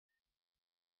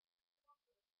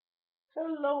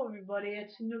Hello everybody,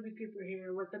 it's Newbie Creeper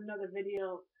here with another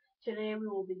video. Today we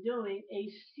will be doing a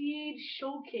seed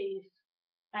showcase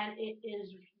and it is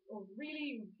a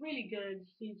really good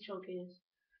seed showcase.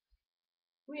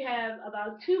 We have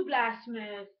about two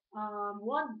blacksmiths,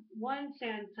 one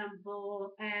sand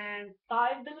temple and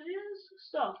five villages.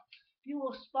 So you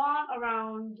will spawn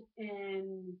around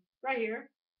in right here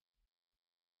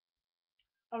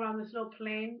around this little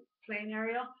plain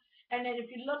area. And then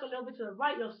if you look a little bit to the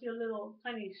right, you'll see a little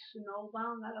tiny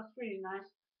snowbound. That's pretty nice.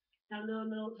 And a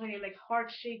little tiny like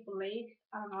heart-shaped lake.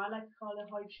 I don't know. I like to call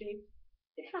it heart-shaped.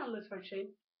 It kind of looks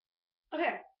heart-shaped.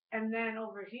 Okay. And then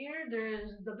over here,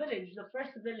 there's the village, the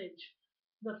first village.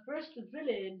 The first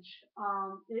village,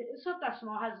 it's not that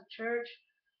small. It has a church,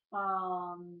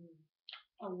 um,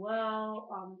 a well,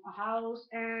 a house,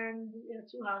 and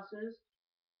two houses.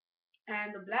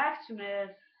 And the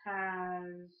blacksmith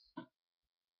has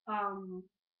um,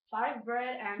 five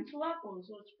bread and two apples,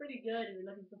 so it's pretty good if you're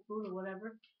looking for food or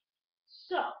whatever.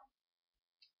 So,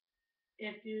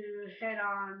 if you head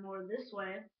on more this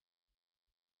way,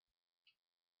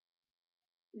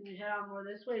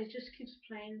 it just keeps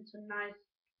playing. It's a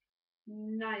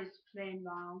nice plain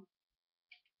biome.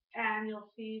 And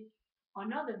you'll see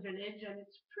another village, and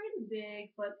it's pretty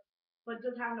big, but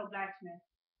doesn't have no blacksmith.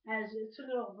 As it's a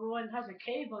little ruin, has a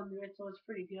cave under it, so it's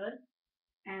pretty good.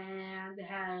 And it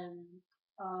has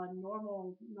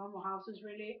normal houses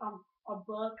really. A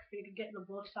book you can get in the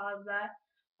books out of that.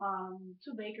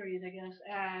 Two bakeries I guess,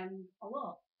 and a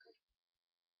well.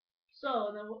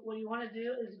 So then what you want to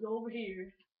do is go over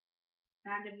here,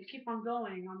 and if you keep on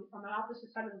going on the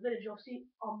opposite side of the village, you'll see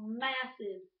a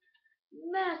massive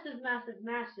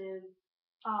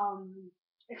um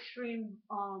extreme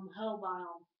hell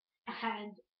biome,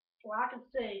 and what I can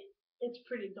say, it's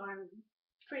pretty darn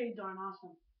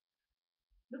awesome.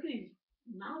 Look at these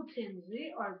mountains. They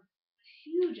are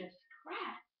huge as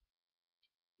crap.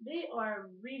 They are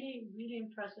really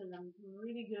impressive and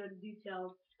really good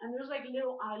details. And there's like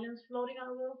little islands floating on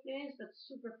a little place that's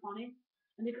super funny.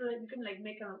 And you can like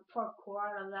make a parkour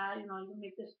out of that. You know, you can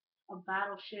make this a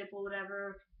battleship or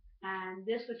whatever. And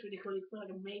this looks really cool. You put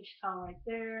like a mage tower right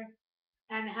there.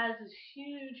 And it has this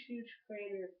huge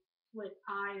crater with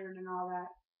iron and all that.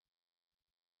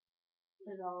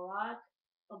 There's a lot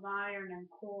of iron and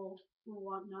coal and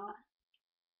whatnot.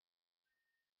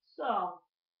 So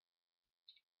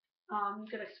you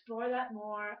can explore that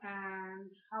more, and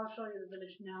I'll show you the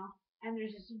village now. And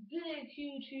there's this big,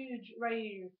 huge right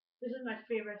here. This is my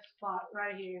favorite spot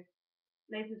right here.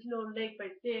 Like this little lake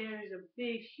right there. There's a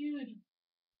big, huge.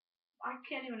 I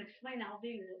can't even explain how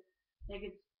big it is. Like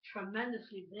it's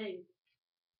tremendously big.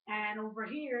 And over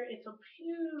here, it's a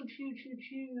huge,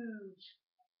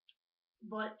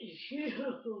 but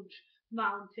huge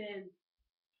mountain.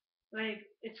 Like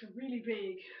it's really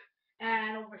big.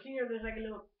 And over here, there's like a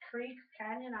little creek,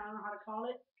 canyon. I don't know how to call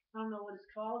it. I don't know what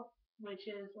it's called, which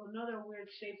is another weird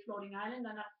shaped floating island,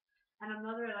 and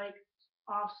another like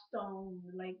off stone.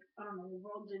 Like I don't know, the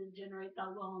world didn't generate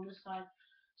that well on this side.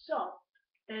 So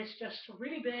it's just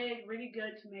really big, really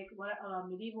good to make what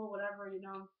medieval, whatever you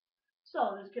know.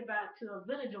 So let's get back to the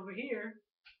village over here.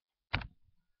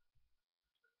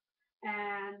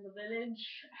 And the village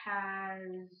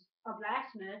has a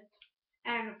blacksmith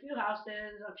and a few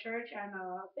houses, a church, and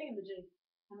a thingamajig,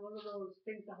 and one of those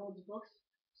things that holds books.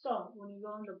 So when you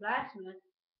go in the blacksmith,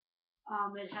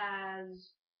 it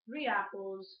has three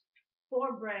apples,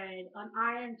 four bread, an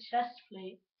iron chest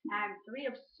plate, and three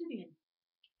obsidian.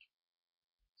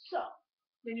 So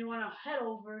then you want to head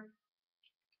over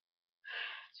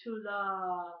to the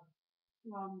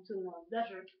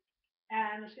desert,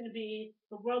 and it's going to be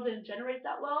the world didn't generate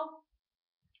that well,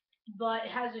 but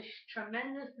it has a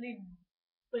tremendously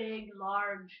big,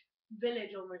 large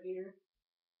village over here,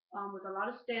 with a lot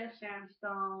of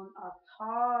sandstone, a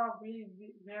tall,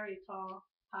 very tall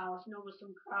house, you know, with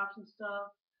some crops and stuff,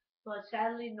 but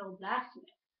sadly no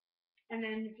blacksmith. And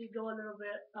then if you go a little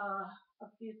bit, a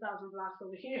few thousand blocks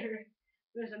over here,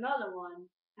 there's another one,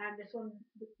 and this one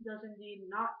does indeed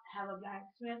not have a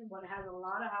blacksmith, but it has a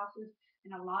lot of houses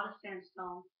and a lot of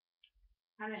sandstone,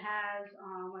 and it has,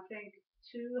 I think,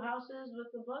 two houses with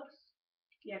the books.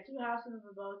 Yeah, two houses with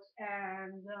the books,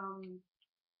 and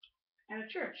a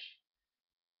church.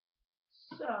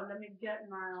 So let me get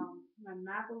my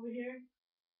map over here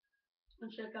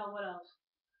and check out what else.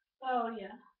 Oh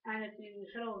yeah, and if you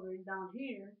head over down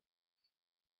here,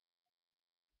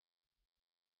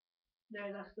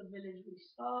 that's the village we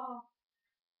saw.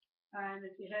 And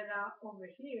if you head out over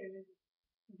here,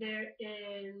 there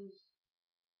is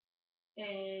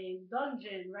a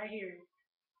dungeon right here.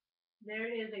 there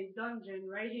is a dungeon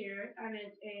right here, and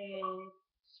it's a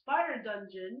spider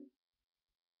dungeon,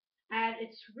 and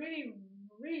it's really,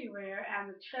 really rare, and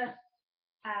the chest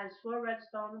has 4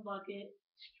 redstone, a bucket,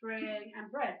 string,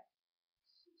 and bread.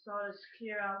 So let's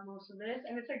clear out most of this,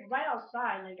 and it's like right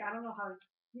outside, like I don't know how,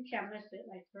 you can't miss it,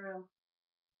 like for real.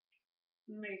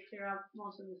 Let me clear out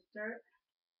most of this dirt.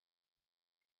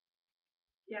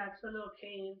 Yeah, it's a little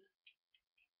cave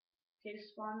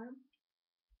spawner.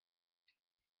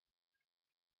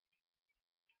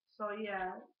 So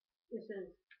yeah, this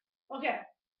is, okay.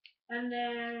 And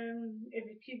then if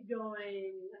you keep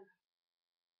going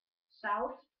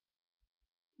south,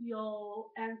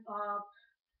 you'll end up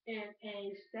in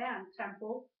a sand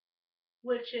temple,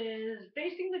 which is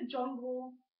facing the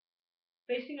jungle,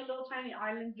 facing a little tiny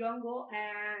island jungle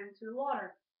and to the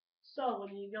water. So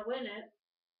when you go in it,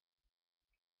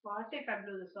 well, I think I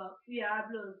blew this up. Yeah, I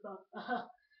blew this up.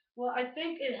 Well, I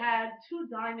think it had 2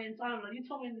 diamonds. I don't know. You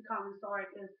told me in the comments, sorry,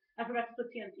 because I forgot to put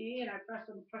TNT and I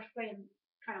pressed on the push play and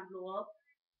kind of blew up.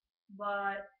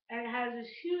 But and it has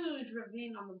this huge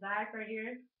ravine on the back right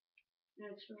here, and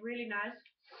it's really nice.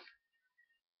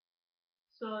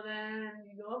 So then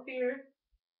you go up here,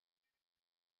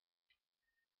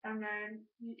 and then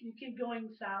you keep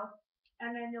going south,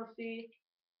 and then you'll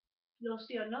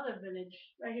see another village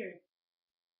right here,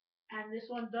 and this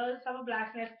one does have a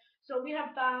blacksmith. So we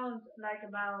have found like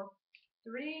about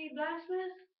 3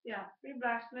 blacksmiths. Yeah, 3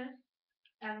 blacksmiths,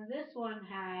 and this one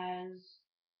has.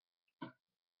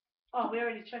 Oh, we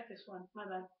already checked this one. My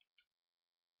bad.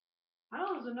 I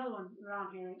know there's another one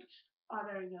around here. Oh,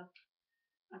 there you go.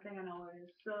 I think I know where it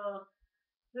is. So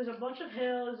there's a bunch of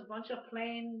hills, a bunch of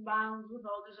plain bounds with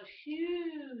all. There's a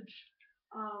huge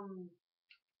um,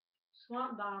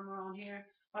 swamp biome around here.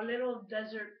 A little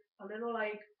desert, a little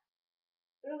like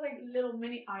there's like little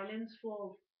mini islands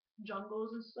full of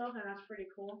jungles and stuff, and that's pretty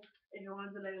cool. If you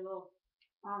wanted to like a little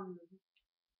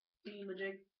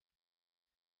thingamajig.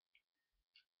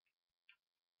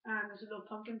 And there's a little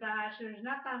pumpkin patch. There's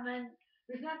not that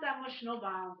much snow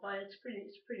biome, but it's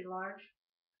pretty large.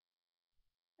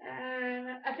 And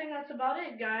I think that's about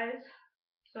it, guys.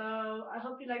 So I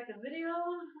hope you liked the video.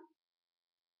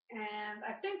 And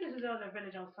I think this is the other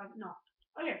village I was talking. No.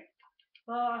 Okay.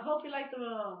 Well, I hope you like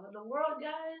the world,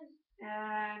 guys.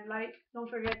 And don't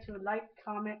forget to like,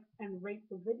 comment, and rate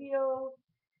the video.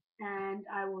 And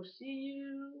I will see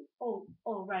you. Oh,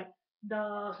 right.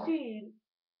 The seed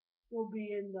will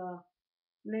be in the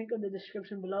link in the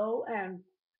description below. And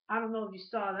I don't know if you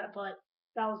saw that, but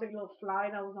that was like a little fly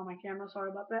that was on my camera. Sorry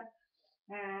about that.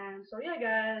 And so yeah,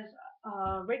 guys,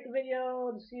 rate the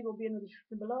video. The seed will be in the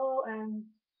description below. And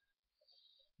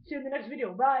see you in the next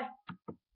video. Bye.